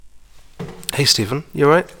Hey Stephen, you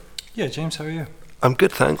alright? Yeah, James, how are you? I'm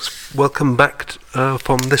good, thanks. Welcome back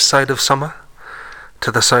from this side of summer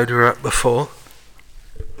to the side we were at before,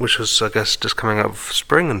 which was, I guess, just coming out of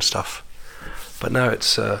spring and stuff. But now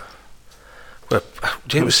it's,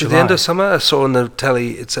 James, to the end of summer. I saw on the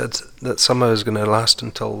telly it said that summer is going to last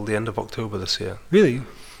until the end of October this year. Really?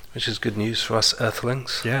 Which is good news for us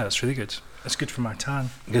Earthlings. Yeah, it's really good. It's good for my tan.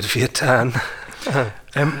 Good for your tan.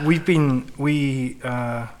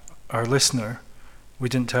 Our listener, we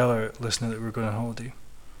didn't tell our listener that we were going on holiday,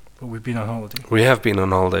 but we've been on holiday. We have been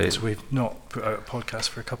on holiday. So we've not put out a podcast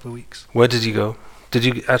for a couple of weeks. Where did you go? Did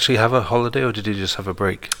you actually have a holiday or did you just have a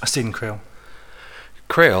break? I stayed in Crail.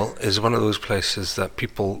 Crail is one of those places that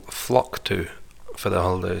people flock to for their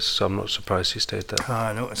holidays, so I'm not surprised you stayed there.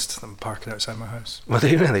 I noticed them parking outside my house. Were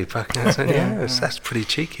they really parking outside? Yeah. That's pretty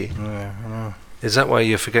cheeky. Yeah, I know. Is that why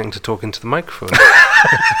you're forgetting to talk into the microphone?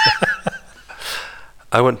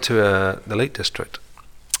 I went to the Lake District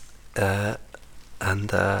and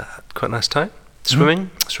had quite a nice time. Swimming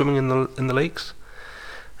in the lakes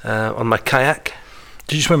on my kayak.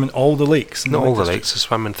 Did you swim in all the lakes? Not all the lakes. I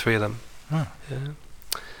swam in 3 of them. Oh.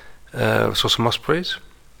 Yeah. Saw some ospreys.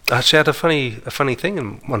 I actually had a funny thing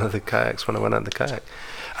in one of the kayaks when I went out the kayak.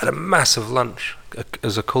 I had a massive lunch. It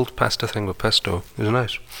was a cold pasta thing with pesto. It was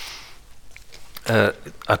nice. I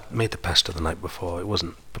made the pasta the night before. It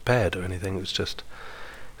wasn't prepared or anything. It was just,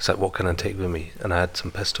 it's like, what can I take with me? And I had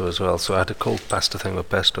some pesto as well. So I had a cold pasta thing with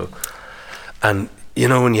pesto. And you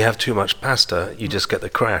know, when you have too much pasta, you just get the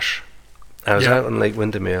crash. I was out on Lake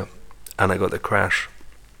Windermere, and I got the crash.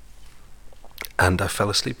 And I fell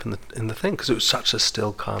asleep in the thing because it was such a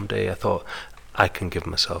still, calm day. I thought I can give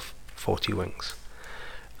myself 40 winks,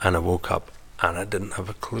 and I woke up and I didn't have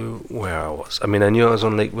a clue where I was. I mean, I knew I was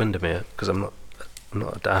on Lake Windermere because I'm not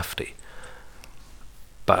a dafty,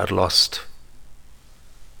 but I'd lost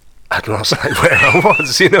like where I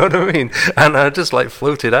was. You know what I mean? And I just like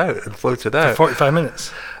floated out. For 45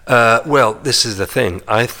 minutes. Well, this is the thing.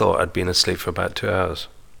 I thought I'd been asleep for about 2 hours,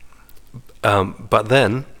 but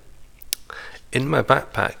then. In my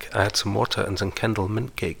backpack, I had some water and some Kendal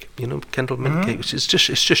mint cake. You know Kendal mint cake, which is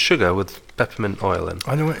it's just sugar with peppermint oil in.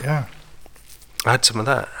 I know it. Yeah. I had some of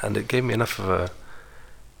that, and it gave me enough of a.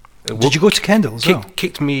 Did you go to Kendal as well?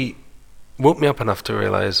 Woke me up enough to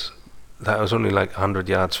realise that I was only like 100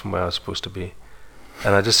 yards from where I was supposed to be,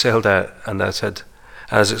 and I just sailed out, and I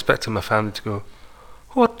was expecting my family to go,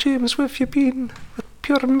 "What, James? Where have you been? We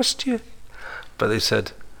pure missed you." But they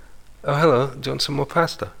said, "Oh, hello. Do you want some more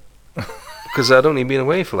pasta?" Because I'd only been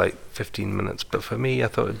away for like 15 minutes, but for me, I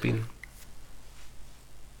thought it'd been.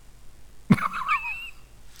 Do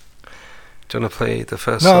you want to play the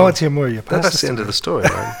first song? No, I want to hear more of your pasta. That's the end of the story,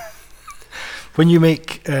 man. When you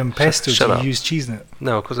make pesto, do you use cheese in it?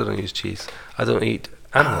 No, of course I don't use cheese. I don't eat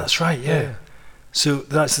animals. That's right, yeah. So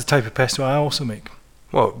that's the type of pesto I also make.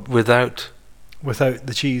 What, without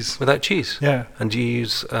the cheese? Without cheese? Yeah. And do you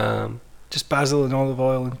use... just basil and olive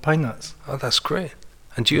oil and pine nuts. Oh, that's great.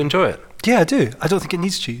 And do you enjoy it? Yeah, I do. I don't think it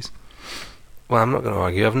needs cheese. Well, I'm not going to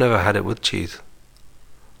argue. I've never had it with cheese.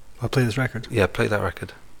 I'll play this record. Yeah, play that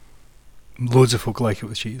record. Loads of folk like it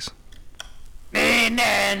with cheese.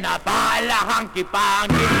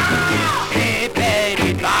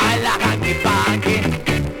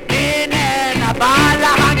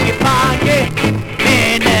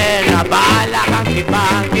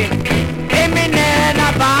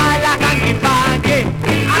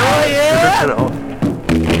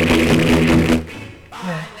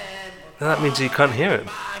 That means you can't hear it.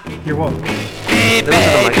 Hear what? Open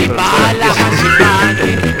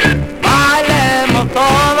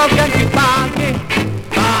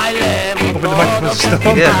the microphone stuff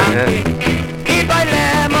on. Yeah.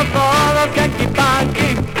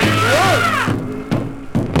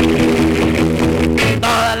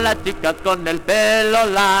 Todas las chicas con el pelo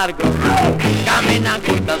largo caminan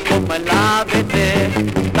juntas como el ABC.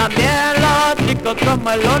 También los chicos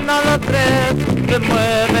como el 1, 2, 3 se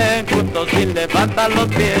mueven juntos y levantan los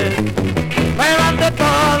pies. Muevan de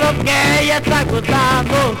todo que ella está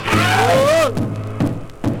gustando.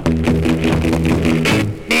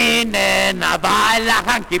 Mi nena baila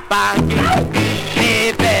hanky panky,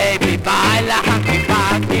 mi baby baila hanky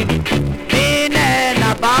panky. Mi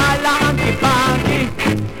nena baila hanky panky,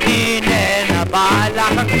 mi nena baila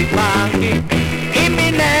hanky panky. Y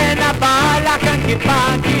mi nena baila hanky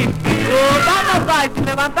panky. Vamos a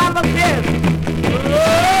levantar los pies.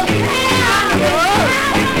 Oh yeah.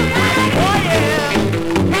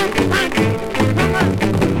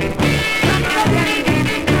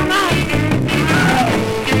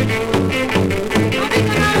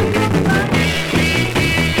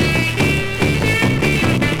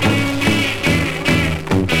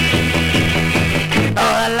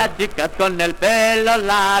 chicas con el pelo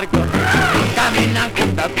largo caminan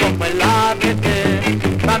juntas como el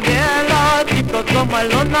ABC. También los chicos como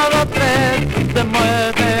el 1, 2, 3 se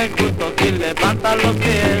mueven juntos y levantan los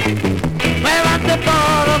pies. Muévanse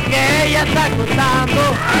todo que ella está gustando.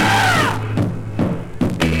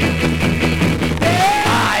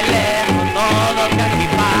 Bailemos todos hanky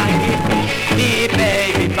panky, mi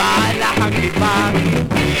baby baila hanky panky.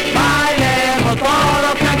 Bailemos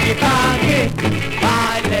todos hanky panky,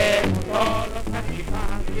 bailemos todos hanky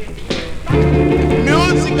panky.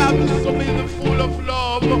 Music happens to be the full of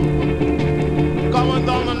love. Come on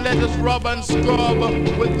down and let us rub and scrub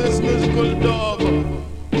with this musical dub.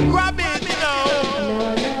 Grab it, you know.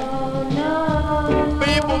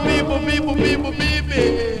 People, people, people, people,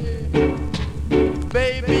 baby.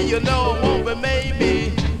 Baby, you know it won't be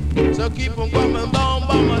maybe. So keep on coming down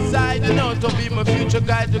by my side, you know, to be my future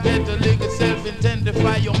guide, to get a little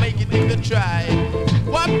self-intendify, you'll make it if you try.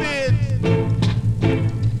 Whop it.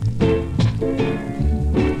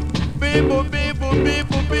 People, people,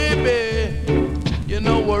 people, baby. You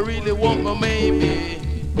know I really want my maybe.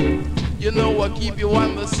 You know I keep you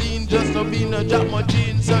on the scene just to be no drop my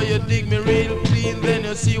jeans, so you dig me real clean, then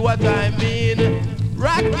you see what I mean.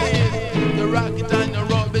 Rock it, you rock it and you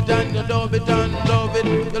rub it and you dub it and love it.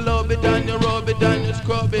 You love it and you rub it and you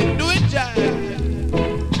scrub it. Do it, Jack.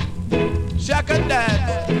 Shaka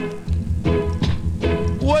that.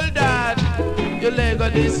 Hold that. Your leg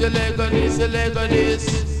on this, your leg on this, your leg on this.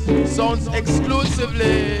 Sounds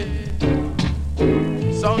exclusively.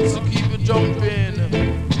 Sounds to keep you jumping.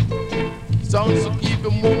 Sounds to keep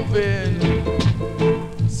you moving.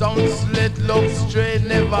 Sounds let love stray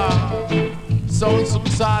never. Sounds of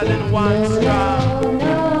silent one strong.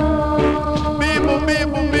 People,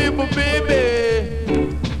 people, people,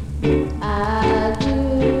 baby. I'll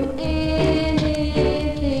do anything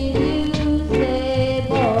you say,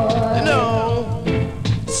 boy. You know,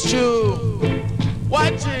 it's true.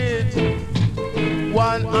 Watch it.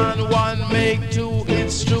 One and one make two,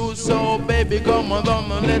 it's true. So baby, come on,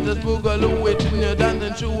 let us boogaloo it. When you're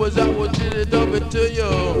dancing true as I would tell it over to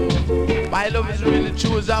you. My love is really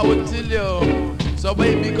true as I would tell you. So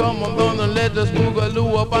baby, come on down and let us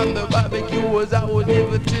boogaloo up on the barbecue as I would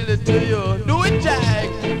even tell it to you. Do it, Jack.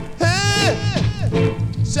 Hey,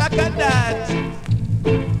 shaka that.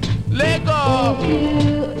 Let go.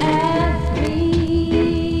 You ask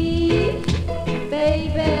me,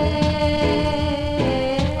 baby.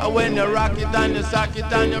 And when you rock it and you sock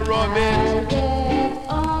it and you rub it. I'll get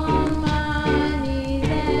on my knees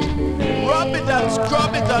and beg. Rub it and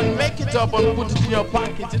scrub it and make it up and put it in your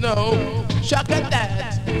pocket, you know. Shaka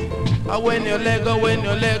that. And when you Lego, when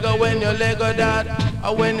you Lego, when you Lego that.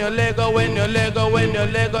 And when you Lego, when you Lego, when you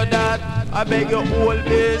Lego that. I beg you hold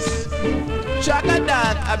this. Shaka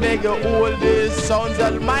that. I beg you hold this. Sounds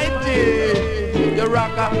almighty. You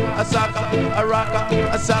rocka, a saka, a rocka,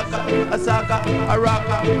 a saka, a saka, a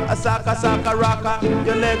rocka, a saka, saka, rocka.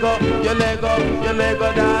 You Lego, you Lego, you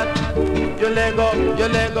Lego that. You Lego, you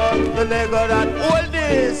Lego, you Lego that. Hold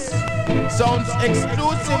this. Sounds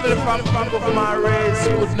exclusively from my race,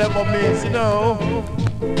 could never miss, you know.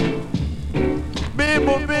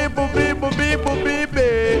 People, people, people, people,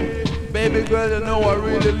 baby. Baby girl, you know I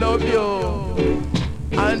really love you.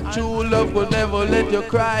 And true love could never let you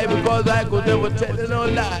cry, because I could never tell you no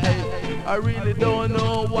lie. I really don't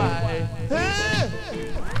know why.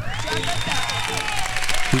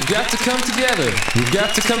 We've got to come together. We've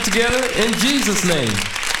got to come together in Jesus' name.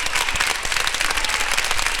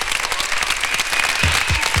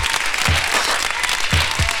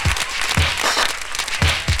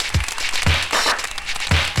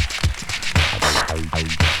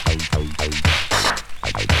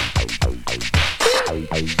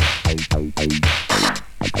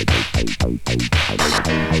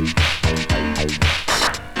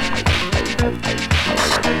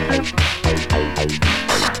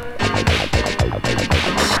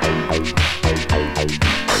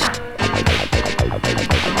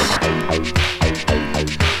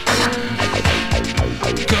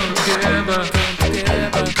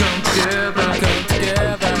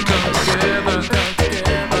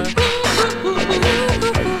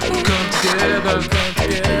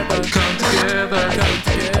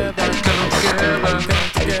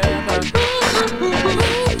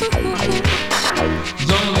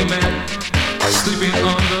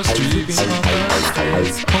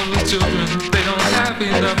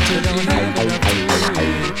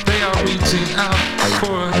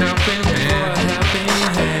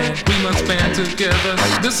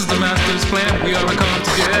 This is the master's plan. We ought to come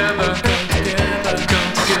together. Come together.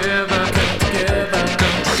 Come together. Come together.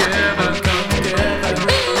 Come together. Come together.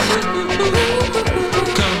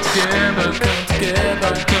 Come together.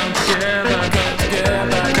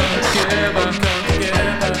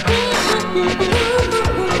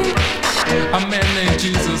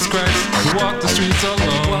 Christ, who walked the streets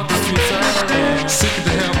alone, seeking to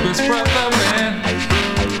help his brother man.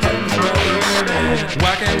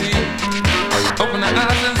 Why can't we open our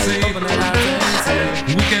eyes and see?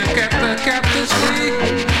 We can get the captives free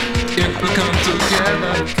if we come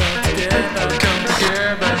together. Come together. Come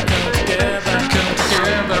together. Come together. Come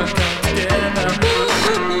together.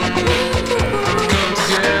 Come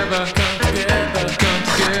together. Come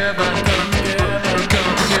together.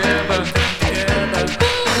 Come together.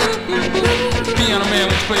 Piano man,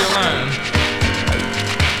 would you play your line?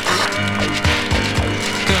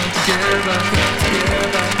 Come together. Come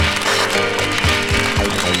together.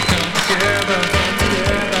 Come together.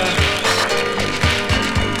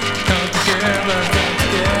 Come together. Come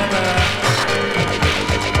together.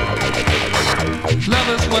 Love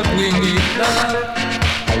is what we need. Love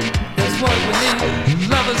is what we need.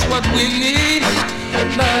 Love is what we need.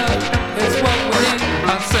 Love is what we need. I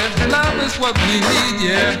said love is what we need,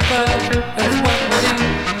 yeah. Love is what we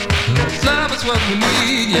need. Love is what we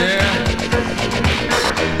need, yeah.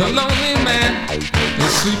 The lonely man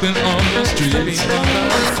is sleeping on the streets.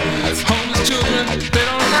 Homeless children, they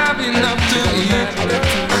don't have enough to eat.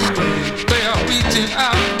 They are reaching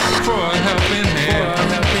out for a helping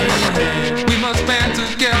hand. We must band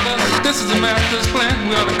together. This is America's plan.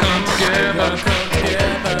 We ought to come together. Come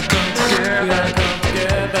together. Come together. Come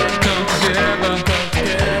together. Come together. Come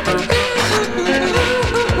together.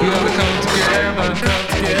 We ought to come together. Come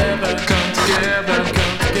together. Come together.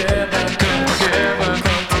 Come together. Come together.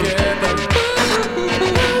 Come together.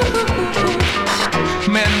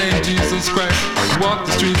 Man named Jesus Christ walked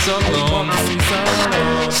the streets alone,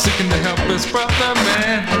 seeking to help his brother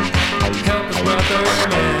man. Help his brother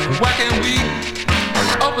man. Why can't we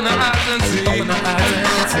open our eyes and see?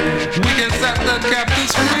 We can set the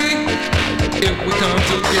captives free if we come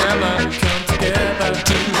together. Come together.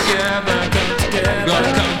 Together. Come together.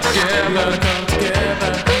 Gotta come together. Come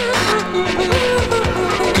together. Come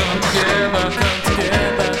together. Come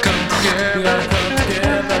together. Come together. Come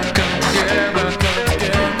together. Come together. Come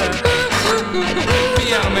together.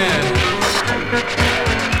 Piano man.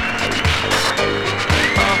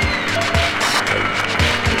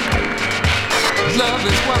 Love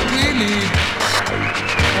is what we need.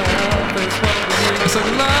 Love is what we need. I said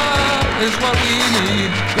love is what we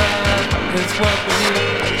need. Love is what we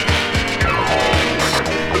need.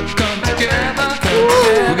 Come together. Come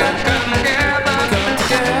together. We gotta come together. Come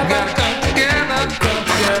together. We gotta come together. Come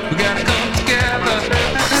together. We gotta come together.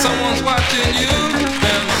 Someone's watching you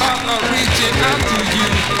and I'm not reaching out to you.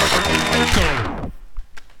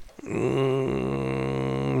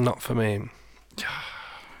 Not for me.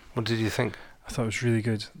 What did you think? I thought it was really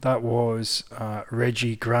good. That was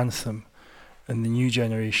Reggie Grantham and the New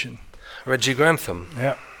Generation. Reggie Grantham.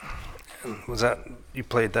 Yeah. Was that you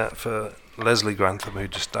played that for Leslie Grantham, who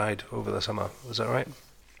just died over the summer? Was that right?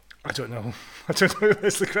 I don't know. I don't know who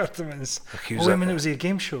Leslie Grantham is. He Oh, was wait a- a minute, was he a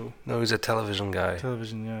game show? No, he's a television guy.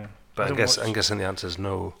 Television, yeah. But don't I'm guessing the answer is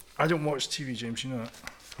no. I don't watch TV, James, you know that.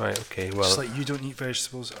 Right. Okay. Well, Just like you don't eat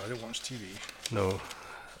vegetables, I don't watch TV. no.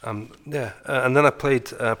 Yeah. And then I played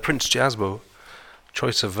Prince Jasbo,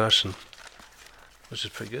 Choice of Version, which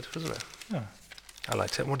is pretty good, wasn't it? Yeah. I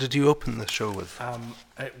liked it. What did you open the show with?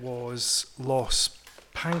 It was Los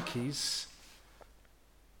Pankies.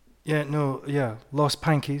 Los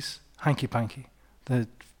Pankies, Hanky Panky, the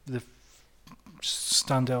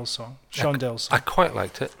Standell song, Shondell I song. quite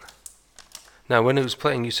liked it. Now, when it was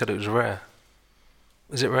playing, you said it was rare.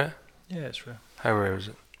 Is it rare? Yeah, it's rare. How rare is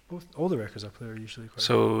it? All the records I play are usually quite.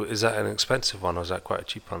 So, is that an expensive one or is that quite a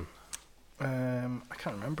cheap one? I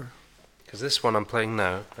can't remember. Because this one I'm playing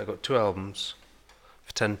now, I got 2 albums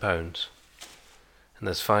for £10, and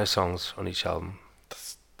there's 5 songs on each album.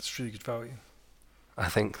 That's really good value. I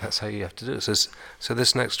think that's how you have to do it. So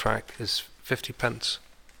this next track is 50 pence.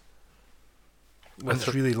 And it's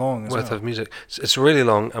really long as worth well. of music. It's really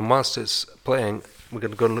long, and whilst it's playing, we're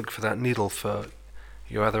going to go and look for that needle for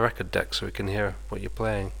your other record deck so we can hear what you're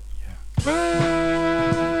playing.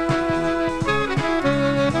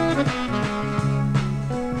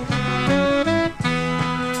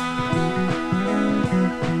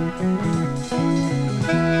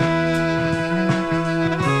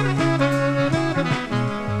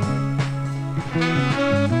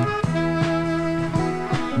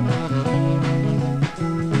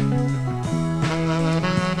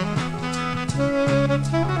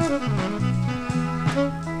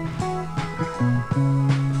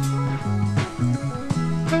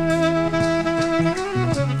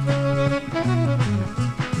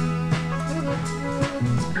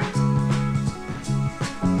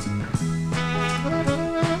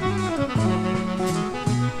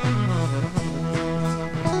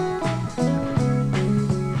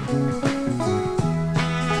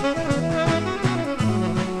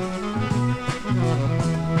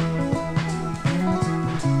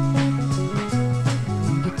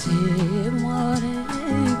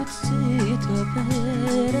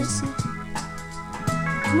 በረስ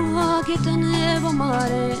ማጌጠን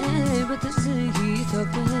በማረ በትዝታ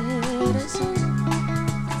በረስ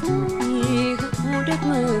ይህ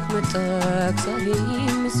ደግመህ መጣክ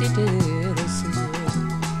ዛሬም ሲደርስ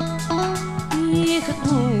ይህ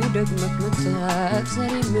ደግመህ መጣክ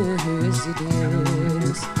ዛሬም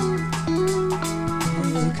ሲደርስ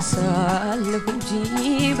እክሳለሁ እንጂ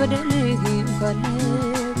በደልህም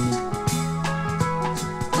ካለብኝ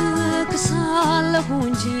እክሳለሁ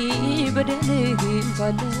እንጂ በደልህም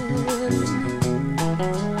ካለብኝ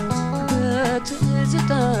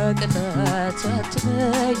በትዝታ ቅጣት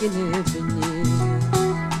አትበይንብኝ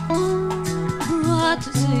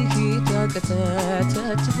በትዝታ ቅጣት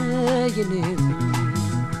አትበይንብኝ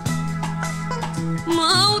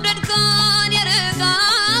መውደድ ካን የረጋ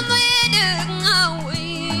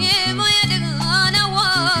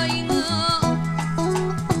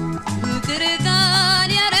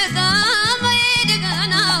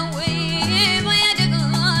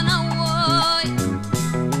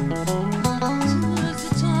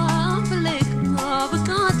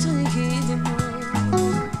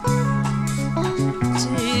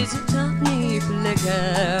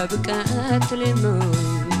بقتلمو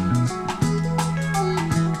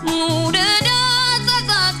موددا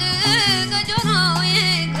صدق ገጀሮዬ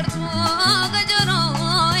ቀርቶ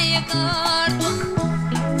ገጀሮዬ ቀርቶ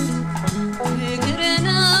ፍቅርና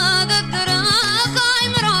ገግራ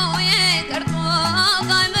ካይምሮዬ ቀርቶ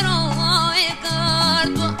ካይምሮዬ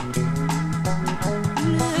ቀርቶ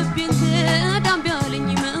ልቤን ገዳም ቢያለኝ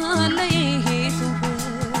መለየቱ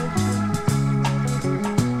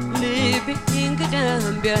ልቤን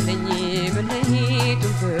ገዳም ቢያለኝ መለየቱ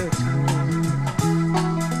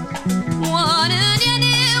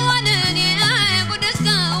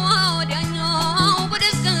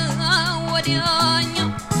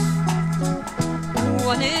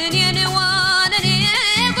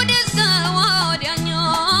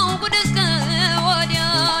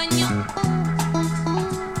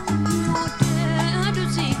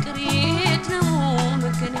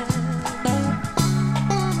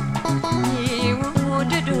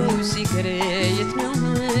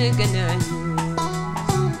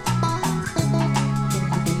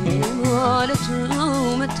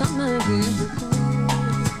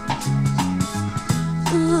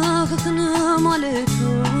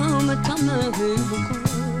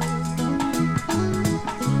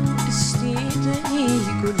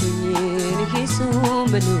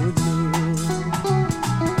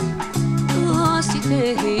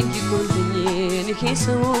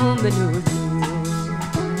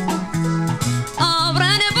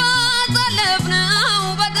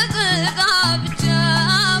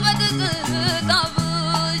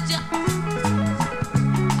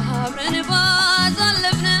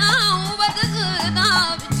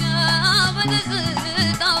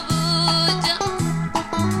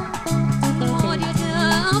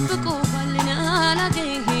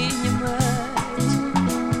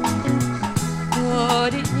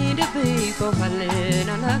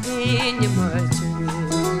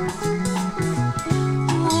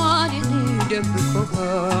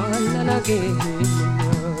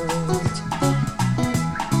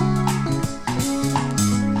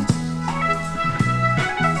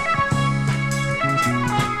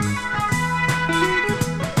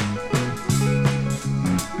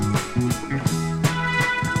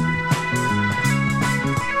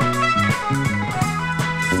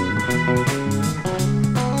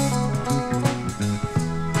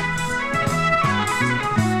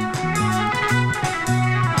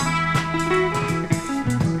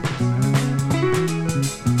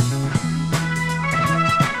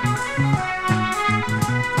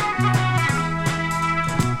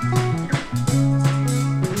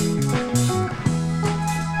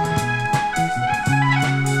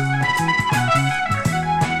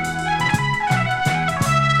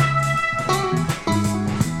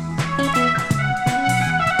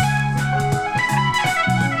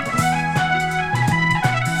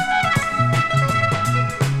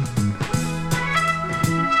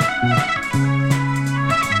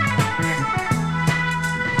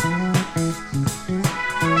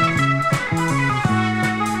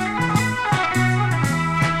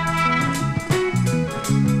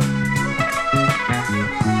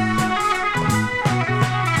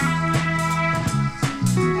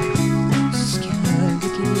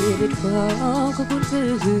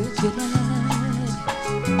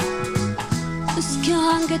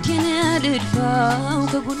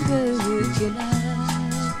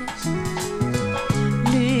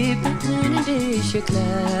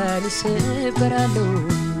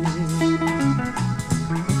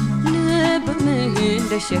ልብም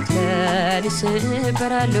እንደ ሸክላ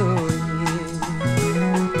ይሰበራሉ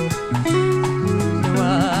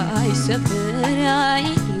ነዋይ ሰበራይ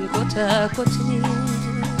ኮታኮት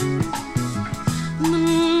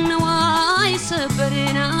ነዋይ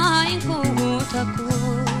ሰበራይ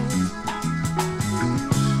ኮታኮት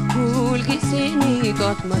ሁልጊዜ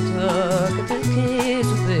ጧት ማታ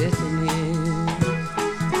ከተከዙበትን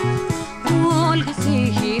ሁልጊዜ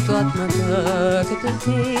ጧት ማታ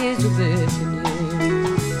ከተከዙበትን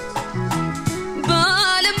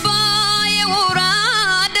ባልምባ የወራ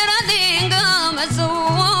ደራዴን ገመዘው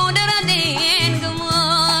ደራዴን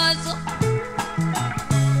ገመዘው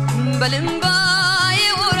ባልምባ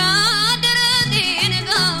የወራ ደራዴን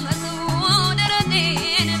ገመዘው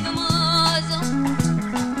ደራዴን ገመዘው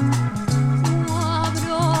ዋብሎ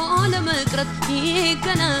ለመቅረት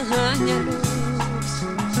ይገናኛሉ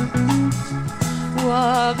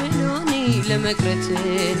ዋብሎኒ ለመቅረት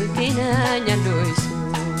ይገናኛሉ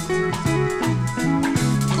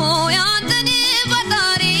ቆይ አንተን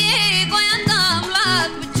ፈጣሪ ቆይ አንተ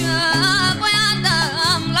አምላክ ብቻ ቆይ አንተ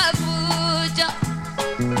አምላክ ብቻ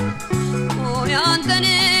ቆይ አንተን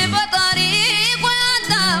ፈጣሪ ቆይ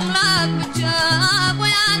አንተ አምላክ ብቻ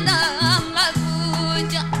ቆይ አንተ አምላክ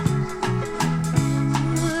ብቻ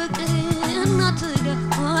ፍቅርና ትዳር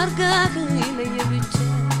አርጋህ ለየብቻ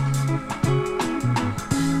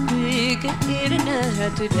ፍቅርና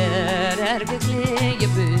ትዳር አርጋህ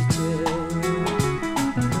ለየብቻ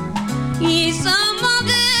ይሰማህ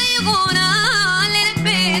ይሆናል የልቤ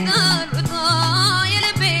ትርታ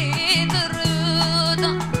የልቤ ትርታ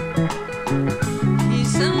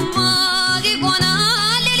ይሰማህ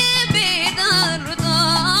ይሆናል የልቤ ትርታ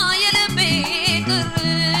የልቤ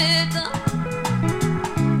ትርታ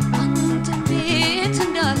አንተ ቤት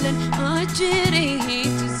እንዳለን አጅሬ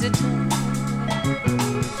ትዝታ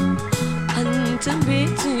አንተ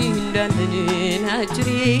ቤት እንዳለን አጅሬ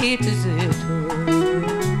ትዝታ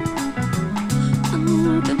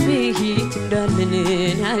ቤት እንዳለን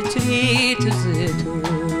አጅሬት ዝቶ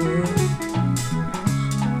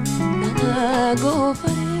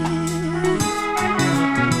ናጎፈሬ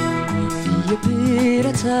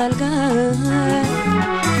የብረት አልጋ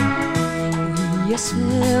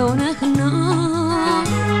የሰው ነህና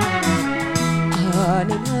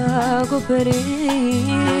ናጎፈሬ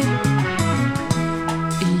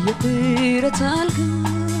የብረት አልጋ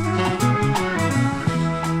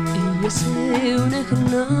የሰው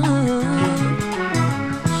ነህና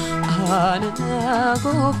አነና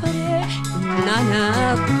ጎፈሬ ናና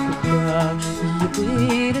ኩባ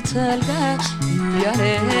የብረት አልጋ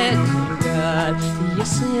ያረጋል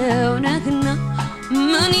የሰው ነህና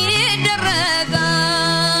ምን ይደረጋል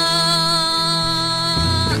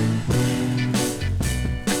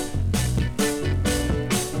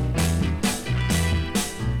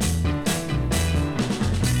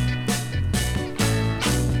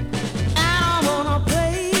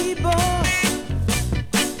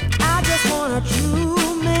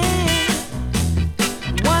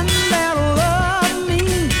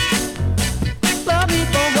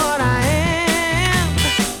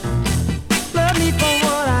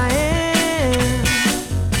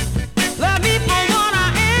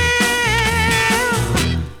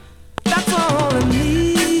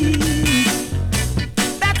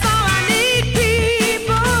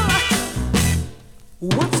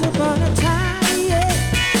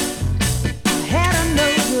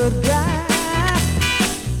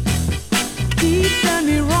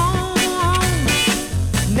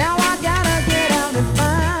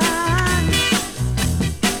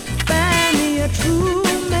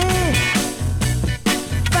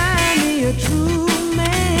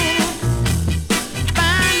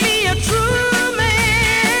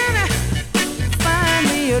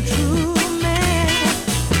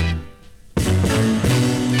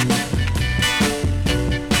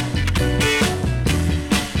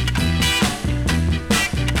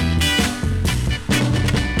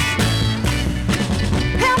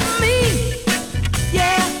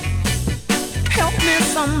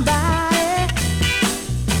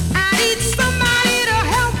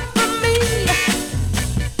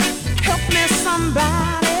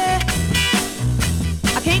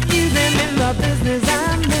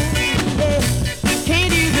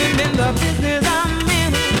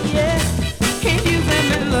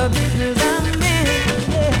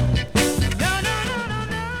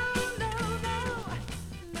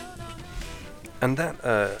And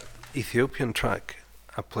that Ethiopian track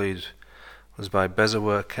I played was by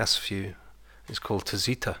Bezawer Kasfew. It's called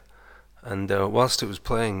Tazita. And whilst it was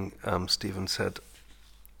playing, Stephen said,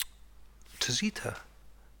 Tazita?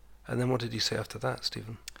 And then what did you say after that,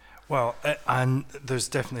 Stephen? Well, and there's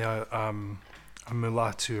definitely a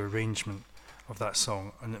Mulatu arrangement of that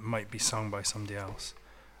song, and it might be sung by somebody else.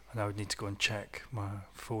 And I would need to go and check my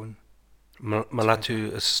phone.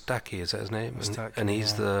 Mulatu Astatke, is that his name? Astatke, and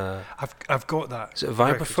he's the... I've got that. Is it a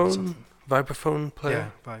record or vibraphone? something. Vibraphone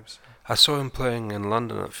player? Yeah, vibes. I saw him playing in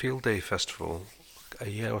London at Field Day Festival a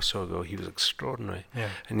year or so ago. He was extraordinary.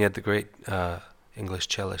 Yeah. And he had the great English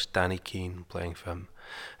cellist Danny Keane playing for him.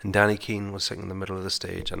 And Danny Keane was sitting in the middle of the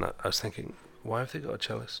stage, and I was thinking, why have they got a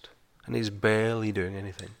cellist? And he's barely doing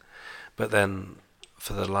anything. But then,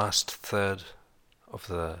 for the last third of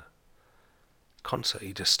the concert,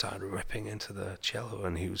 he just started ripping into the cello,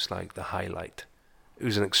 and he was like the highlight. It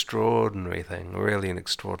was an extraordinary thing, really an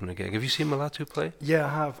extraordinary gig. Have you seen Mulatu play? Yeah, I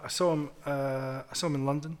have. I saw him in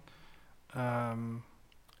London,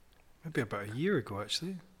 maybe about a year ago,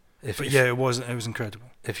 actually. It was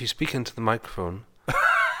incredible. If you speak into the microphone,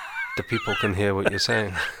 the people can hear what you're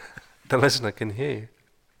saying. The listener can hear you.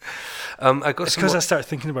 It's because I started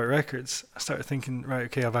thinking about records. I started thinking, right,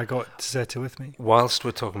 okay, have I got Zeta with me? Whilst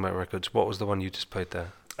we're talking about records, what was the one you just played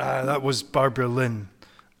there? That was Barbara Lynn.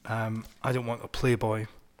 I Don't Want a Playboy.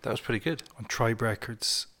 That was pretty good. On Tribe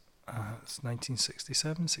Records. It's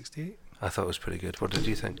 1967, 68. I thought it was pretty good. What did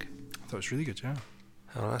you think? I thought it was really good, yeah.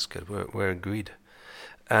 Oh, that's good. We're agreed.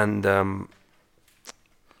 And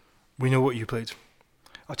we know what you played.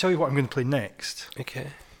 I'll tell you what I'm going to play next. Okay.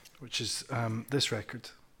 Which is this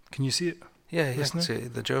record. Can you see it? Yeah, I can see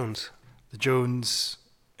it. The Jones. The Jones,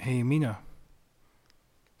 Hey Mina.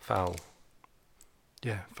 Foul.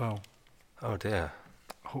 Yeah, Foul. Oh dear.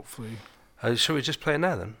 Hopefully. Shall we just play it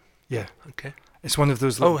now then? Yeah. Okay. It's one of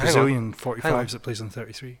those little Brazilian 45s that plays on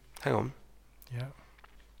 33. Hang on. Yeah.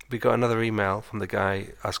 We got another email from the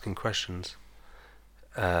guy asking questions.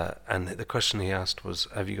 And the question he asked was,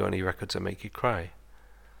 have you got any records that make you cry?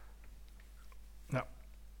 No.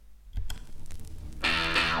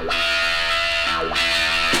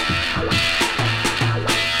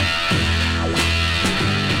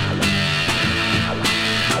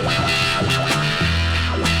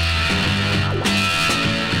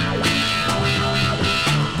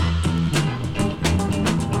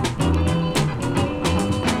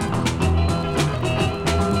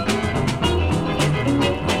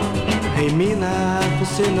 Ei mina,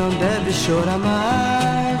 você não deve chorar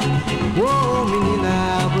mais. Oh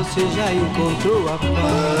menina, você já encontrou a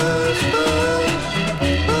paz.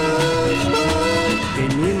 Ei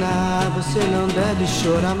menina, você não deve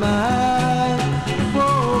chorar mais.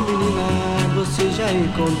 Oh menina, você já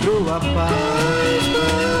encontrou a paz.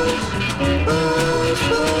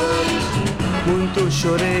 Muito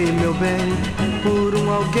chorei, meu bem, por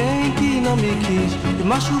alguém que não me quis e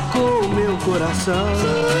machucou meu coração.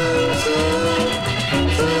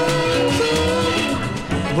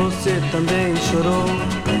 Você também chorou,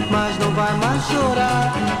 mas não vai mais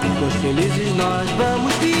chorar, pois felizes nós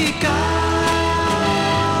vamos ficar.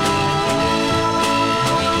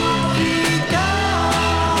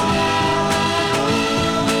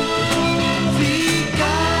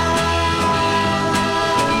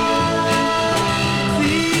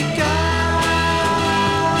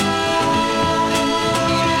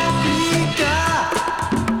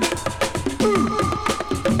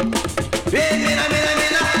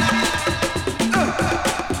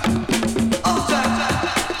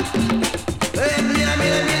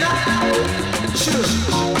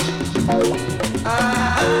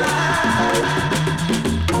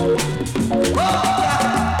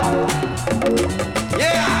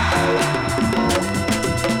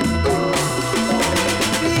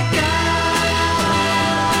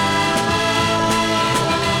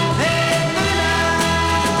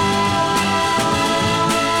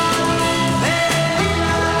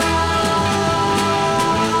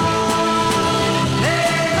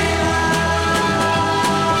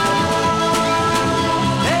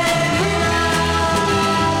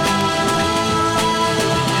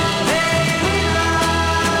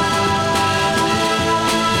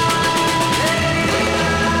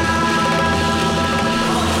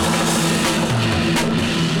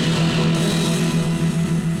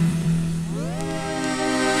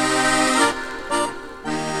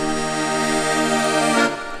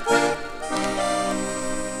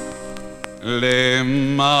 Les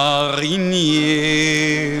mariniers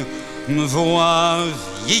me voient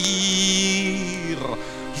vieillir,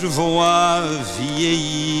 je vois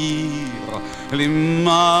vieillir les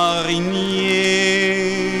mariniers.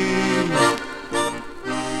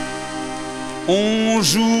 On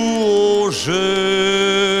joue au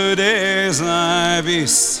jeu des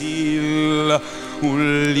imbéciles où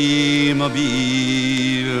l'immobile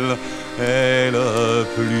est le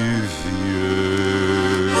plus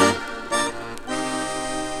vieux.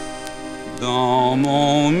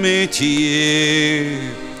 ton métier,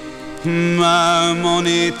 même en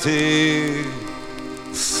été,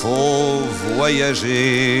 faut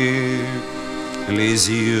voyager les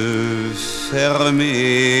yeux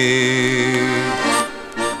fermés.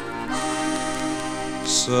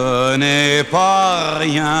 Ce n'est pas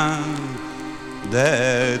rien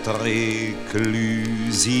d'être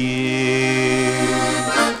éclusier.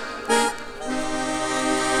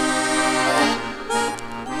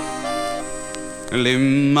 Les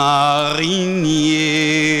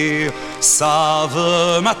mariniers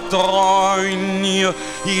savent ma trogne,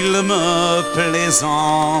 ils me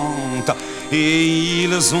plaisantent et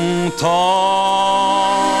ils ont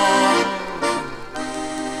tort.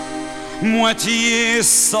 Moitié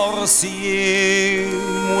sorcier,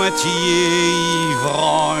 moitié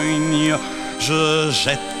ivrogne, je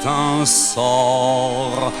jette un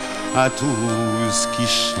sort à tous qui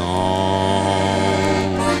chantent.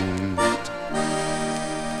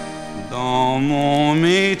 Dans mon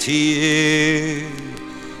métier,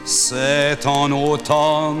 c'est en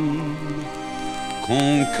automne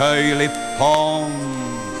qu'on cueille les pommes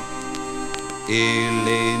et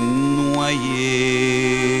les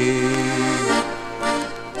noyer.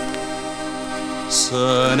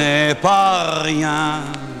 Ce n'est pas rien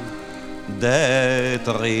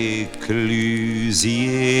d'être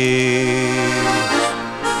éclusier.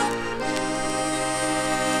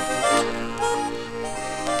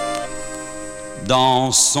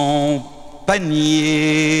 Dans son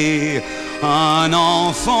panier, un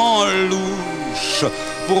enfant louche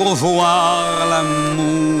pour voir la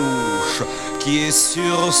mouche qui est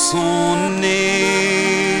sur son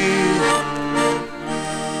nez.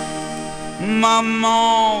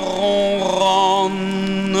 Maman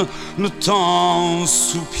ronronne, le temps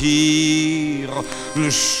soupire, le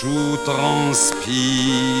chou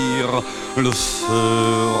transpire, le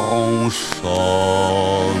feu ronchonne.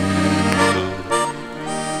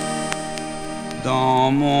 Dans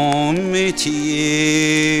mon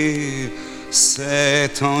métier,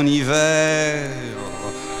 c'est en hiver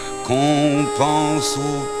qu'on pense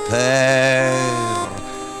au père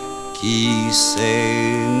qui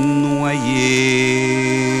s'est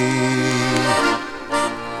noyé.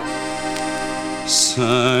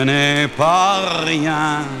 Ce n'est pas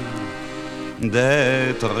rien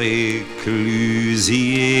d'être éclusier.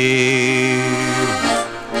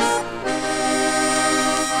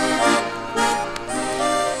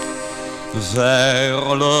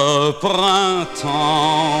 Vers le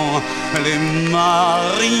printemps, les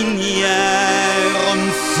marinières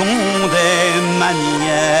me font des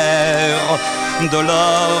manières de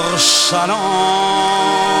leur chaland.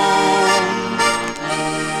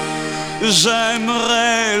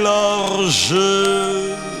 J'aimerais leur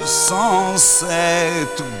jeu sans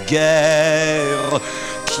cette guerre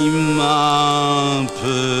qui m'a un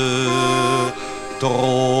peu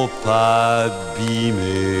trop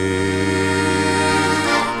abîmé.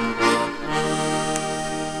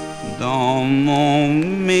 Dans mon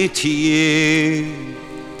métier,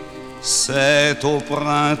 c'est au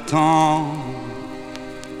printemps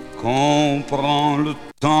qu'on prend le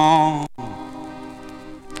temps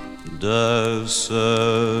de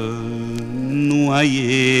se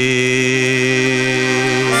noyer.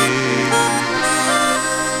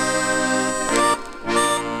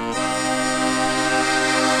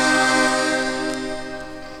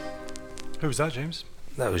 Who was that, James?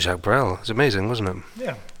 That was Jacques Brel. It's amazing, wasn't it?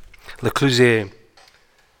 Yeah. Le Clousier.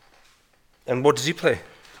 And what does he play?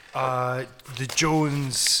 The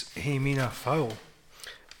Jones Hey Mina Fowl.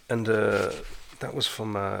 And that was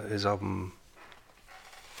from his album.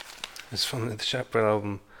 It's from the Jacques Brel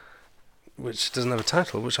album, which doesn't have a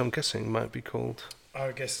title, which I'm guessing might be called.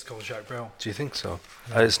 I guess it's called Jacques Brel. Do you think so?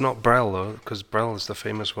 Yeah. It's not Brel though, because Brel is the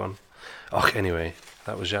famous one. Oh, anyway,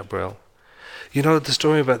 that was Jacques Brel. You know the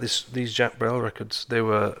story about these Jacques Brel records? They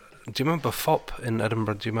were. Do you remember FOP in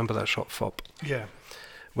Edinburgh? Do you remember that shop FOP? Yeah.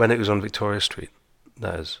 When it was on Victoria Street,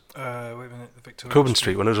 that is. Wait a minute, Victoria Coburn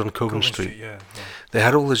Street. When it was on Coburn Street. Yeah. They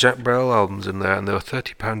had all the Jacques Brel albums in there, and they were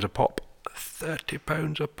 £30 a pop.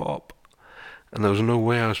 £30 a pop. And there was no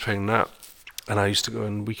way I was paying that. And I used to go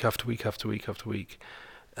in week after week after week after week,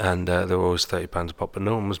 and they were always £30 a pop, but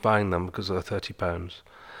no one was buying them because they were £30.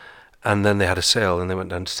 And then they had a sale, and they went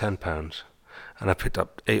down to £10. And I picked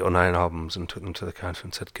up 8 or 9 albums and took them to the counter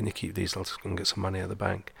and said, "Can you keep these? I'll just go and get some money at the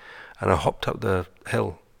bank." And I hopped up the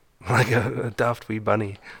hill like a daft wee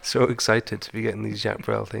bunny, so excited to be getting these Jacques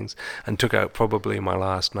Brel things, and took out probably my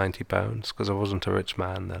last £90 because I wasn't a rich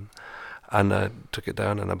man then. And I took it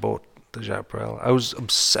down and I bought the Jacques Brel. I was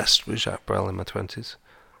obsessed with Jacques Brel in my 20s.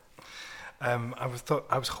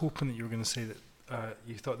 I was hoping that you were going to say that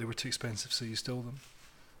you thought they were too expensive, so you stole them?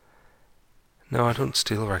 No, I don't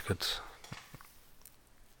steal records.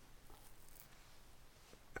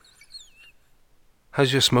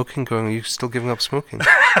 How's your smoking going? Are you still giving up smoking?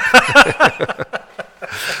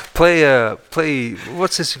 Play.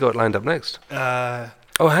 What's this you got lined up next?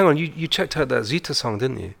 Oh, hang on. You checked out that Zita song,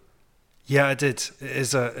 didn't you? Yeah, I did. It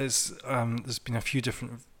is there's been a few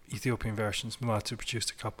different Ethiopian versions. Mulatu produced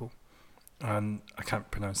a couple, and I can't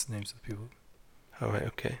pronounce the names of the people. Oh, right,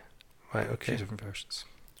 okay. Right, A few okay. different versions.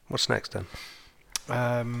 What's next then?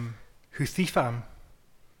 Huthifam.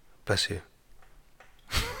 Bless you.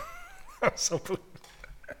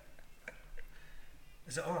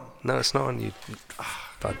 Is it on? No, it's not on you.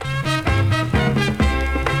 Bad.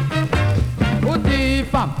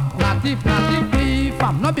 Huthifam, natif,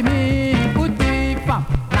 Huthifam, no be me. Huthifam,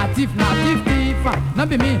 natif, Huthifam, no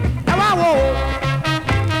be me. Ewa wo,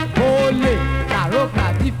 ole, na rock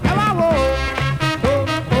natif. Ewa wo,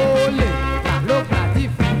 ole, na rock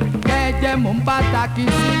natif. Kẹ́jẹ́ mò ń bá takí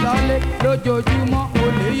sí lọ́lé lójoojúmọ́.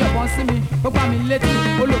 Olè yọ̀bọ̀n sí mi, ó gbá mi létí,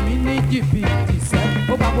 olómi ní jìbìtì sẹ́.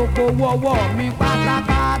 Ó gba gbogbo owó ọwọ́ mi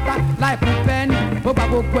pátápátá láìkún pẹ́ẹ́nì. Ó gba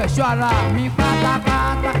gbogbo ẹ̀ṣọ́ ara mi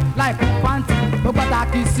pátápátá láìkún pàǹtì. Ó gba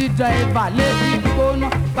takí sí dírẹ́fà létí gbígbóná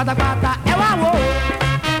pátápátá. Ẹ wá wò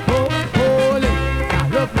ó, olè, na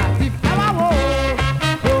rock natif. Ẹ wá wò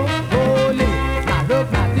ó, olè, na rock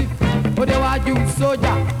natif. Ó déwájú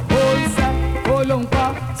sójà, ó ń sẹ́, ó ló ń kọ́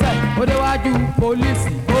sẹ́. Ó déwájú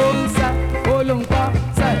pólísì, ó ń sẹ́, ó ló ń kọ́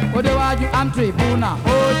sẹ́. Ó déwájú am-tribunal,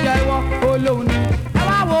 ó jẹ́wọ́, ó lóun ní. Ẹ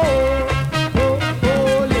wá wò ó,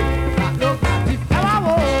 olè, na rock natif. Ẹ wá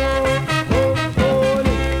wò ó,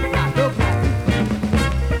 olè, na rock natif.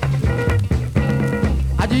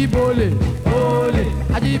 Ajibole, ole,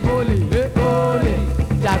 Ajibole, ole,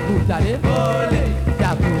 jagudade, ole,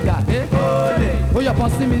 jagudade, ole. Ó yọ̀bọ̀n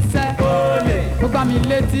sí mi sẹ́, ole, ó gbá mi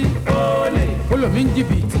létí, ole, ó lò mí ń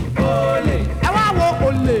jìbìtì, ole. Ẹ wá wo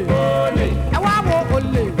olè, ole, ẹ wá wo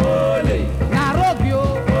olè, ole, na rogi o,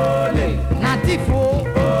 ole, na tifo,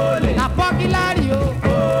 ole, na pọ́kílárì o,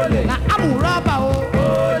 ole, na amúrọ́bà o,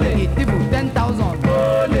 ole, ìdìbò 10,000,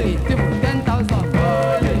 ole, ìdìbò 10,000,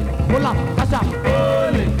 ole, kólà kásàm,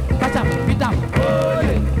 ole, kásàm bítàm,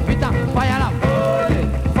 ole, bítàm fáyàràm, ole,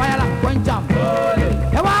 fáyàràm pọ́njàm, ole.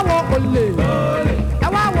 Ẹ wá wo olè, ole, ẹ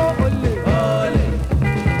wá wo olè, ole.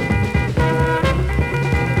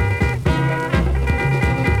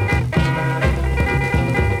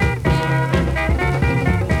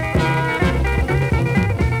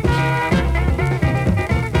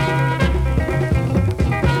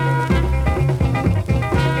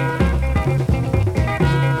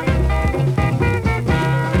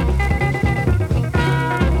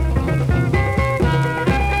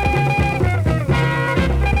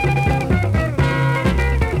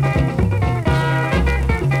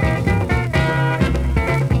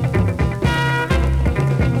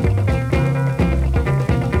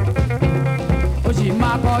 Ó sì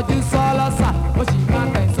máa kọjú sọ́lọ́sà, ó sì máa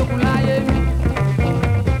kẹ̀ sókun láyé mi.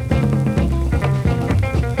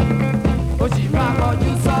 Ó sì máa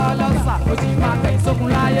kọjú sọ́lọ́sà, ó sì máa kẹ̀ sókun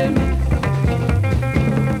láyé mi.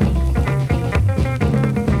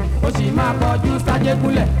 Ó sì máa kọjú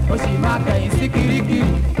sájégúnlẹ̀, ó sì máa kẹ̀yìn sí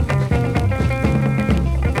kirikiri.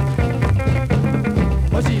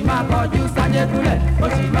 Ó sì máa kọjú sájégúnlẹ̀, ó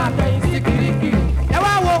sì máa kẹ̀yìn sí kirikiri. Ẹ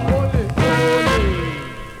wá wo olè, olè.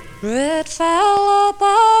 It fell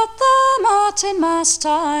about the Martinmas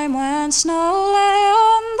time when snow lay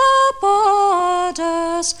on the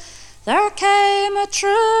borders. There came a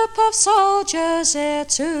troop of soldiers here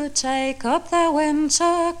to take up their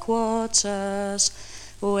winter quarters.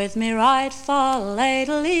 With me right far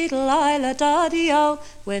ladle leedle ila daddy-o,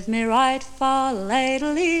 with me right far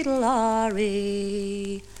ladle leedle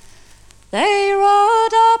ari. They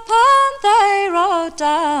rode up and they rode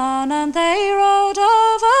down and they rode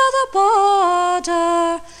over the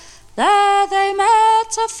border. There they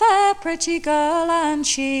met a fair pretty girl and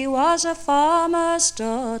she was a farmer's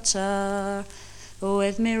daughter.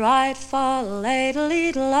 With me right far ladle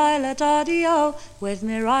leedle ila daddy-o, with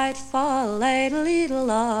me right far ladle leedle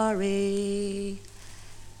ari.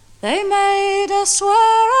 They made her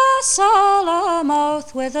swear a solemn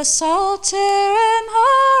oath with a salt tear in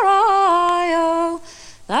her eye, oh,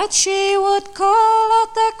 that she would call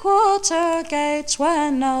at their quarter gates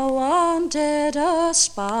when no one did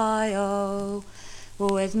espy, oh.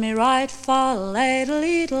 With me right far ladle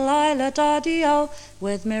leedle ila daddy-o,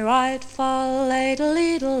 with me right far ladle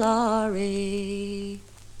leedle ari.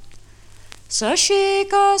 So she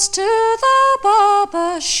goes to the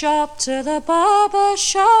barber shop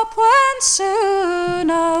when soon,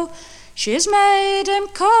 oh, She's made him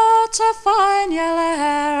cut a fine yellow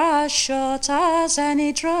hair as short as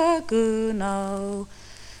any dragoon, oh.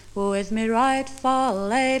 With me right fall,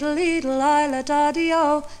 ladle leedle, ila daddy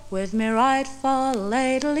o. With me right fall,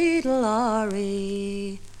 ladle leedle,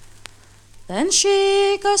 Laurie. Then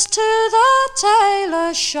she goes to the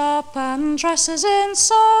tailor's shop and dresses in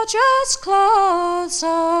soldier's clothes,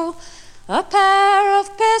 oh. A pair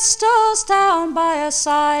of pistols down by her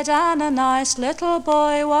side, and a nice little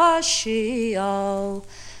boy was she, oh.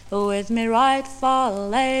 With me right fall,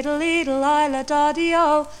 ladle leedle, ila daddy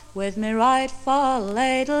o. With me right fall,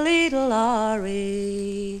 ladle leedle,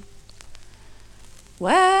 Laurie.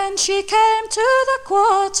 When she came to the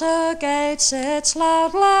quarter gates, it's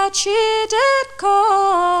loud, loud she did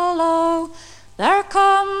call, oh. There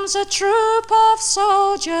comes a troop of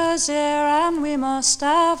soldiers here, and we must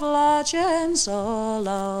have lodgings all,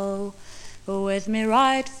 oh. With me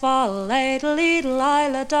right fall, ladle leedle,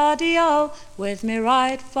 ila daddy o. With me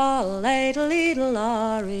right fall, ladle leedle,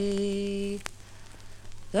 Laurie.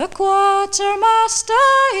 The quartermaster,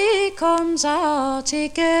 he comes out, he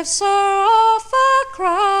gives her half a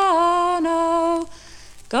crown, oh.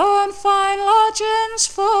 Go and find lodgings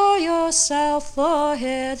for yourself, for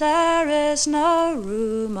here there is no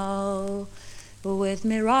room, oh. With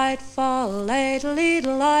me right fall, ladle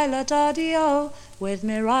leedle, ila daddy o. With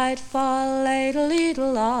me right fall, ladle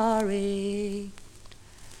leedle, Laurie.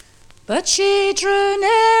 But she drew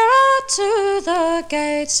nearer to the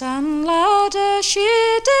gates, and louder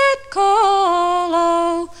she did call,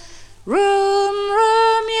 oh. Room,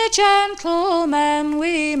 room, ye gentlemen,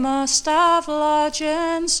 we must have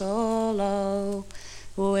lodgings all, oh.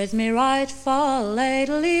 With me right fall,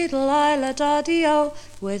 ladle leedle, ila daddy o.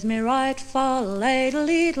 With me right fall, ladle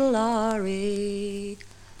leedle, Laurie.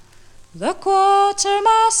 The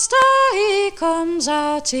quartermaster, he comes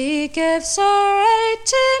out, he gives her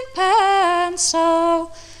 18 pence,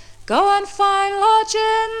 so go and find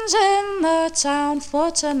lodgings in the town,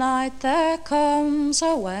 for tonight there comes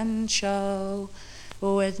a wench, oh.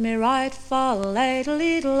 With me right fall, ladle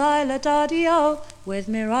leedle, ila daddy o. With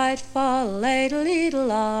me right fall, ladle leedle,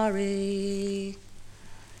 Laurie.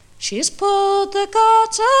 She's pulled the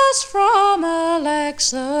garters from her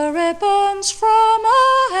legs, the ribbons from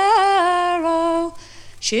her hair, oh.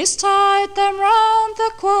 She's tied them round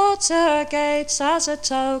the quarter gates as a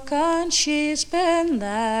token she's been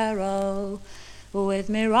there, oh. With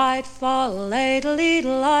me right fall, ladle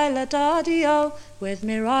leedle, ila daddy o. With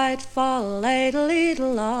me right fall, ladle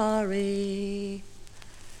leedle, Laurie.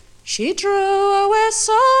 She drew a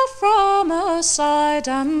whistle from her side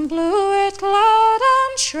and blew it loud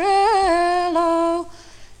and shrill, oh.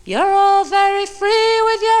 You're all very free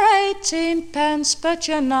with your 18 pence, but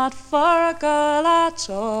you're not for a girl at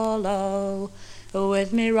all, oh.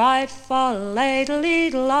 With me right fall, ladle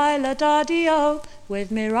leedle, ila daddy o.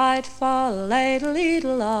 With me right fall, ladle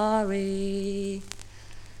leedle, Laurie.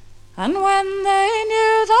 And when they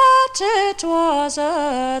knew that it was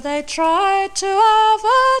her, they tried to have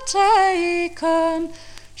her taken.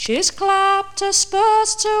 She's clapped her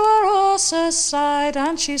spurs to her horse's side,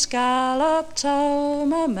 and she's galloped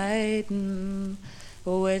home a maiden.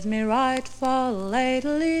 With me right fall,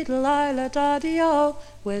 ladle leedle, ila daddy o.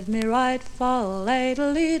 With me right fall,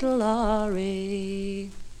 ladle leedle, Laurie.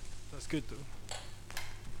 That's good though.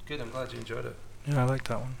 Good, I'm glad you enjoyed it. Yeah, I like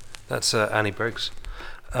that one. That's Annie Briggs.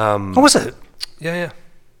 Oh, was it? Yeah.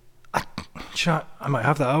 I might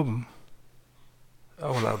have that album.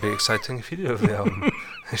 Oh, well, that'll be exciting if you do have the album.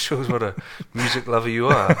 It shows what a music lover you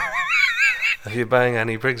are. If you're buying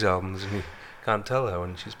Annie Briggs albums and you can't tell her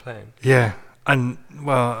when she's playing. Yeah, and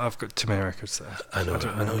well, I've got too many records there. I know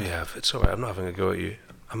you have. It's all right. I'm not having a go at you.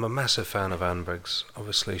 I'm a massive fan of Anne Briggs.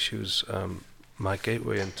 Obviously, she was my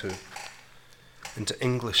gateway into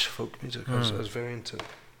English folk music. I was very into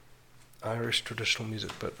Irish traditional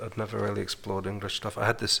music, but I'd never really explored English stuff. I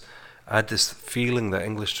had this feeling that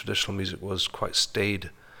English traditional music was quite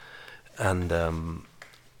staid and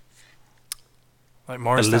like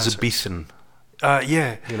Morris Elizabethan.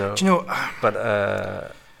 Yeah. You know. Do you know? But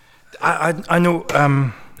I know.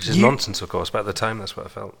 Which is nonsense, of course. But at the time, that's what I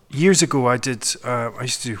felt. Years ago, I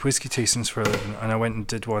used to do whiskey tastings for a living, and I went and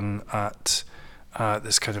did one at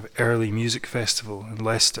this kind of early music festival in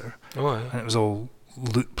Leicester. Oh, yeah. And it was all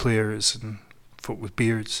lute players and folk with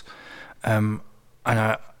beards, and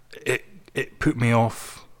it put me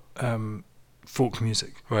off folk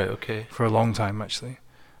music. Right. Okay. For a long time, actually.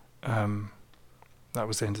 That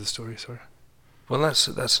was the end of the story. Sorry. Well, that's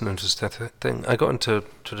an interesting thing. I got into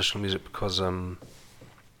traditional music because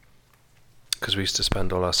we used to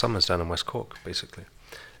spend all our summers down in West Cork, basically,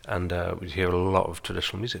 and we'd hear a lot of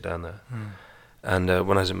traditional music down there. And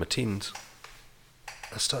when I was in my teens,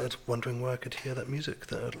 I started wondering where I could hear that music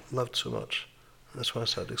that I loved so much. And that's why I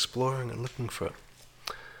started exploring and looking for it.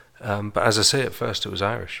 But as I say, at first it was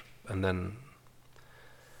Irish, and then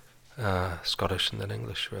Scottish, and then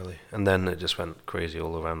English, really. And then it just went crazy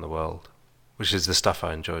all around the world, which is the stuff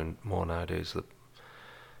I enjoy more nowadays.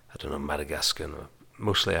 I don't know, Madagascan, or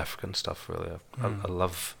mostly African stuff, really. I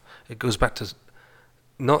love... It goes back to...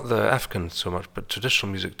 Not the African so much, but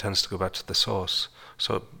traditional music tends to go back to the source.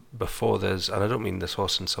 So before there's... And I don't mean the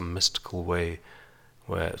source in some mystical way,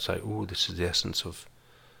 where it's like, ooh, this is the essence of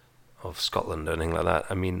Scotland or anything like that.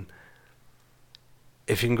 I mean,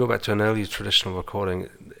 if you can go back to an early traditional recording,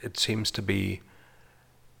 it seems to be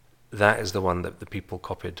that is the one that the people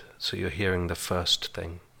copied. So you're hearing the first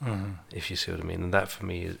thing, if you see what I mean. And that for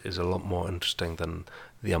me is a lot more interesting than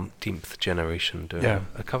the umpteenth generation doing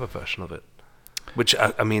a cover version of it. Which,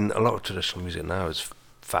 I mean, a lot of traditional music now is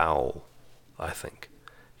foul, I think.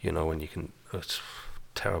 You know, when you can... It's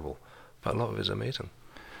terrible. But a lot of it is amazing.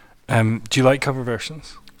 Do you like cover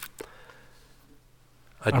versions?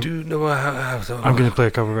 I do know how... I'm going to play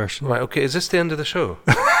a cover version. Right, okay. Is this the end of the show?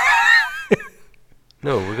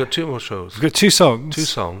 No, we've got 2 more shows. We've got 2 songs. 2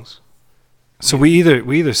 songs. So we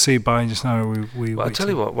either say bye just now, or we Well, I'll tell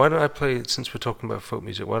you what. Why don't I play, since we're talking about folk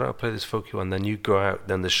music, why don't I play this folky one, then you go out,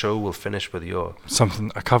 then the show will finish with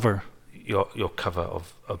a cover. Your cover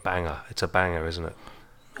of a banger. It's a banger, isn't it?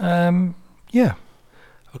 Yeah.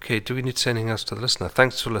 Okay, do we need to say anything else to the listener?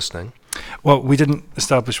 Thanks for listening. Well, we didn't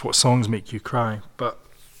establish what songs make you cry, but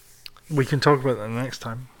we can talk about that next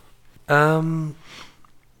time.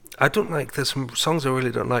 I don't like, there's some songs I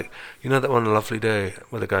really don't like. You know that one, A Lovely Day,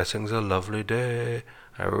 where the guy sings A Lovely Day?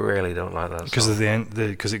 I really don't like that because song. of the end,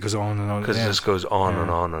 because it goes on and on. Because it just goes on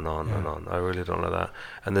and on and on and on. I really don't like that.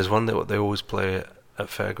 And there's one that they always play at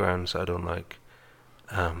fairgrounds I don't like,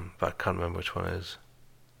 but I can't remember which one it is.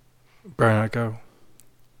 Brown Eyed Girl.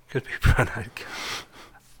 Could be Brown Eyed Girl.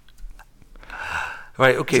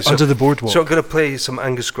 Right, okay. So Under the Boardwalk. So I'm going to play some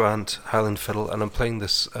Angus Grant, Highland Fiddle, and I'm playing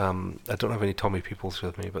this. I don't have any Tommy Peoples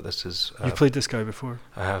with me, but this is... You've played this guy before?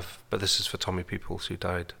 I have, but this is for Tommy Peoples, who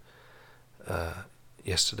died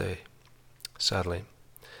yesterday, sadly.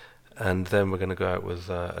 And then we're going to go out with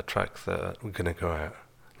a track that... We're going to go out,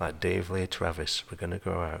 like Dave Lee Travis, we're going to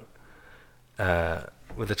go out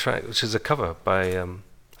with a track which is a cover by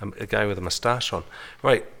a guy with a moustache on.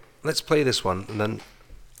 Right, let's play this one, and then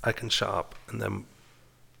I can shut up, and then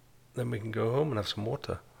we can go home and have some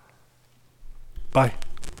water. Bye.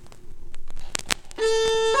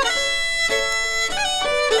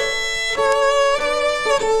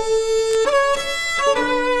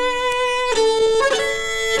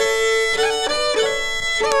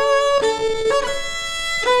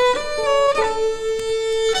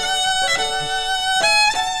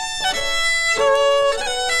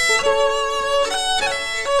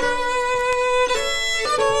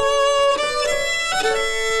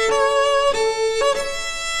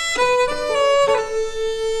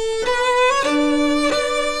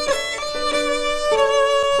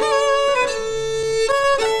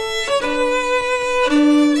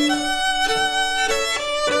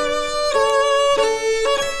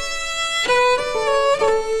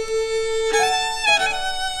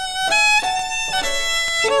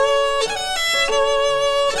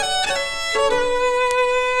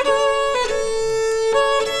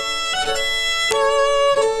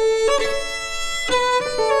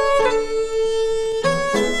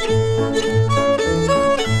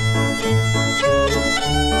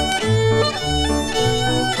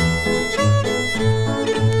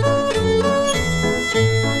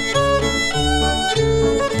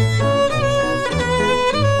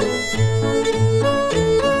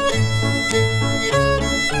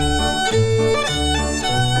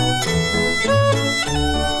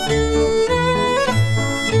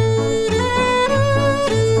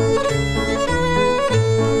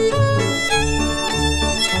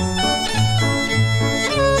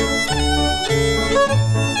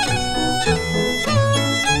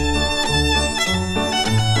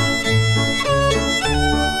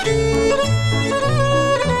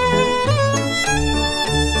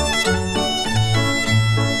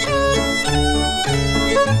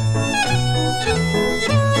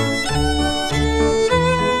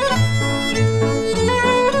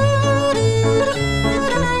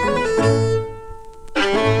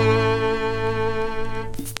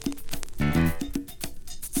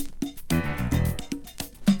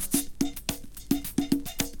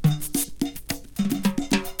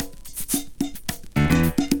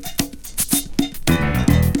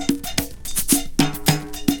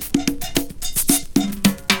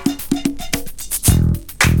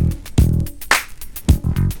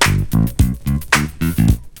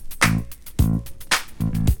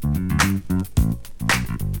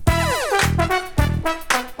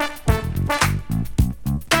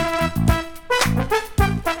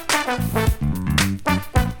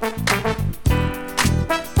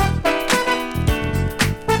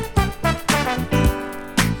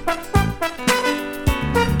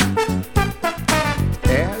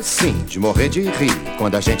 sim, de morrer de rir.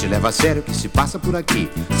 Quando a gente leva a sério o que se passa por aqui.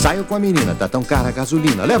 Saio com a menina, tá tão cara a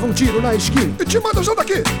gasolina. Leva um tiro na esquina e te manda já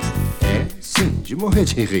daqui. É sim, de morrer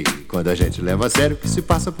de rir. Quando a gente leva a sério o que se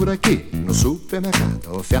passa por aqui. No supermercado,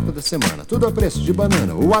 a oferta da semana. Tudo a preço de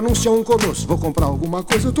banana, o anúncio é um colosso. Vou comprar alguma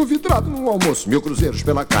coisa, eu tô vidrado no almoço. 1000 cruzeiros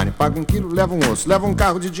pela carne, pago 1 quilo, levo um osso. Levo um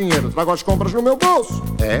carro de dinheiro, trago as compras no meu bolso.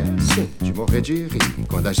 É sim, de morrer de rir.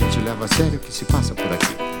 Quando a gente leva a sério o que se passa por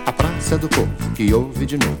aqui. A praça do povo que ouve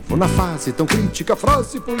de novo. Na fase tão crítica,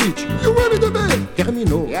 frase política. E o MDB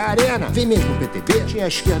terminou. E a arena, vem mesmo o PTB. Tinha a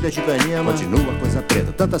esquerda de Ipanema. Continua a coisa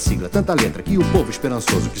preta, tanta sigla, tanta letra. Que o povo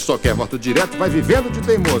esperançoso que só quer voto direto vai vivendo de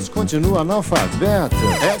teimoso. Continua analfabeto.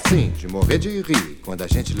 É sim, de morrer de rir. Quando a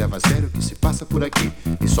gente leva a sério o que se passa por aqui.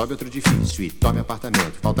 E sobe outro edifício e tome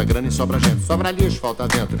apartamento. Falta grana e sobra gente, sobra lixo, falta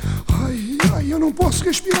vento. Ai, eu não posso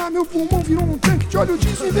respirar. Meu pulmão virou um tanque de óleo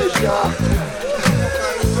diesel em vez de ar.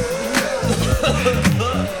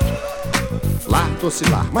 Lar,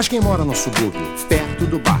 tocilar, mas quem mora no subúrbio, perto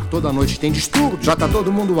do bar, toda noite tem distúrbio. Já tá todo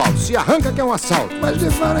mundo alto, se arranca que é um assalto. Mas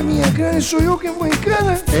levar a minha grana e sou eu quem vou em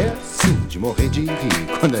cana. É sim, de morrer de rir.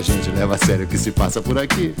 Quando a gente leva a sério o que se passa por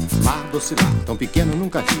aqui. Lar, tocilar, tão pequeno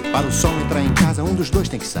nunca vi. Para o sol entrar em casa, um dos dois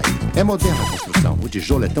tem que sair. É moderna a construção, o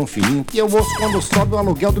tijolo é tão fininho que eu ouço quando sobe o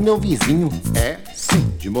aluguel do meu vizinho. É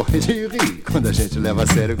sim, de morrer de rir. Quando a gente leva a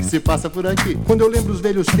sério o que se passa por aqui. Quando eu lembro os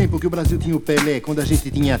velhos tempos que o Brasil tinha o Pelé. Quando a gente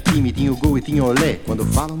tinha time, tinha o gol e tinha olé. Quando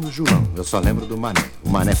falam no João, eu só lembro do Mané. O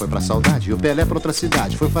Mané foi pra saudade e o Pelé pra outra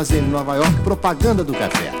cidade. Foi fazer em Nova York propaganda do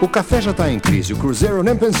café. O café já tá em crise, o cruzeiro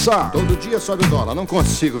nem pensar. Todo dia sobe o dólar, não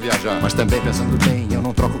consigo viajar. Mas também pensando bem, eu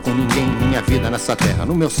não troco com ninguém minha vida nessa terra,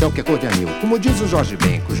 no meu céu que é cor de anil. Como diz o Jorge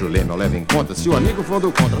Ben, cujo lema eu levo em conta. Se o amigo for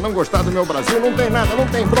do contra, não gostar do meu Brasil, não tem nada, não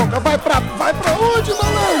tem bronca. Vai pra onde,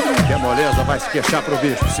 malandro? Que moleza, vai se queixar pro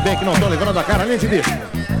bicho. Se bem que não tô levando a cara nem de bicho.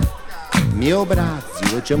 Meu Brasil,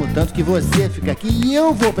 eu te amo tanto que você fica aqui e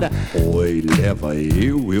eu vou pra... Oi, leva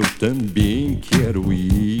eu também quero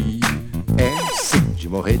ir. É sim, de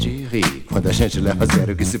morrer de rir. Quando a gente leva a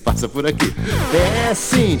sério o que se passa por aqui. É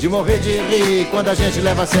sim, de morrer de rir. Quando a gente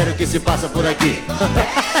leva a sério o que se passa por aqui.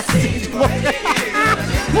 É sim, de morrer de rir.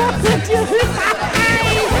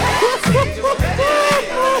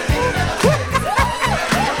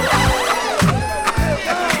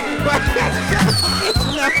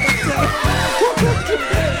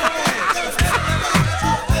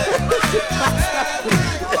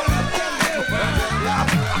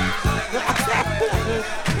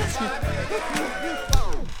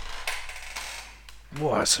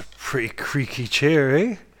 Whoa, that's a pretty creaky chair,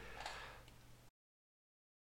 eh?